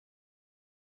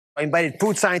I invited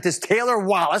food scientist Taylor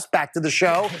Wallace back to the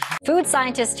show. Food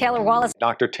scientist Taylor Wallace.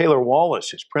 Dr. Taylor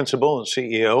Wallace is principal and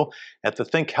CEO at the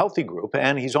Think Healthy Group,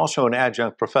 and he's also an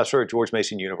adjunct professor at George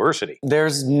Mason University.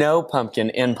 There's no pumpkin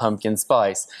in pumpkin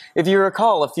spice. If you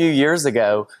recall, a few years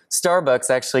ago, Starbucks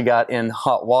actually got in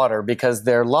hot water because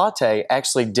their latte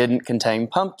actually didn't contain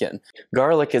pumpkin.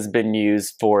 Garlic has been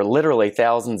used for literally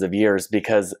thousands of years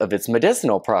because of its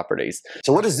medicinal properties.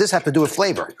 So what does this have to do with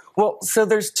flavor? Well, so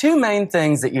there's two main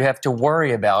things that you have to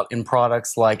worry about in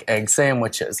products like egg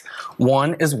sandwiches.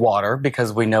 One is water,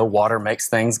 because we know water makes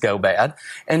things go bad.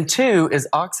 And two is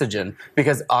oxygen,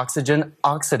 because oxygen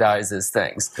oxidizes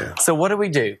things. Yeah. So what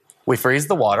do? We freeze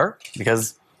the water,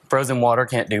 because frozen water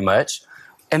can't do much.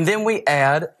 And then we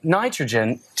add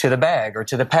nitrogen to the bag or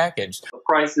to the package.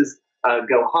 Prices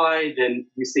go high, then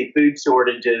you see food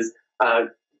shortages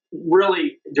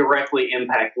really directly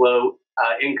impact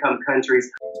low-income countries.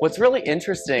 What's really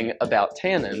interesting about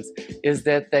tannins is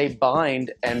that they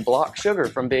bind and block sugar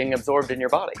from being absorbed in your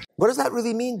body. What does that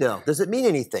really mean, though? Does it mean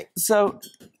anything? So,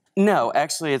 no,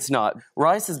 actually it's not.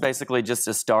 Rice is basically just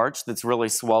a starch that's really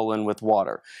swollen with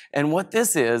water. And what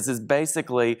this is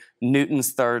basically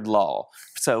Newton's third law.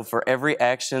 So for every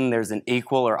action, there's an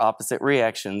equal or opposite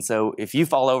reaction. So if you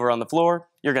fall over on the floor,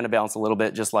 you're going to bounce a little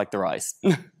bit just like the rice.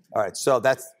 All right, so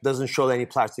that doesn't show any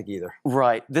plastic either.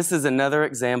 Right. This is another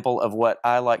example of what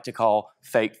I like to call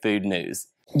fake food news.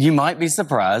 You might be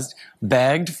surprised,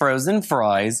 bagged frozen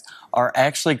fries are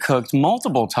actually cooked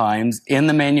multiple times in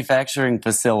the manufacturing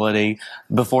facility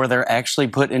before they're actually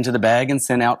put into the bag and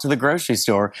sent out to the grocery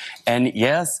store. And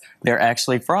yes, they're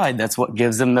actually fried. That's what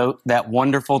gives them that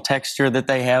wonderful texture that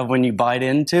they have when you bite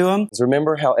into them.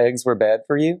 Remember how eggs were bad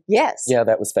for you? Yes. Yeah,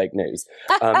 that was fake news.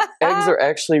 Eggs are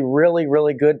actually really,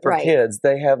 really good for kids.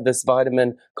 They have this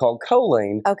vitamin called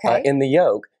choline in the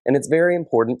yolk. And it's very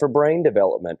important for brain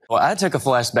development. Well, I took a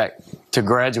flashback to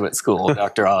graduate school,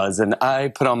 Dr. Oz, and I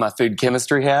put on my food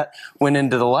chemistry hat, went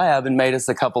into the lab, and made us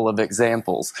a couple of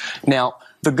examples. Now,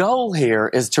 the goal here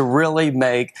is to really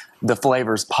make the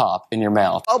flavors pop in your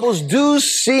mouth. Bubbles do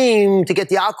seem to get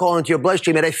the alcohol into your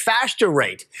bloodstream at a faster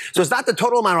rate. So it's not the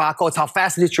total amount of alcohol, it's how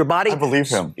fast it hits your body. I believe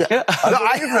him. Yeah. I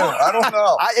believe him. I don't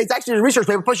know. It's actually a research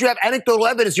paper, plus you have anecdotal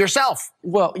evidence yourself.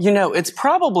 Well, you know, it's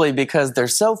probably because they're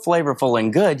so flavorful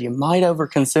and good, you might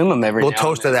overconsume them every now and then.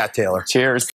 We'll toast to that, Taylor.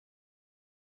 Cheers.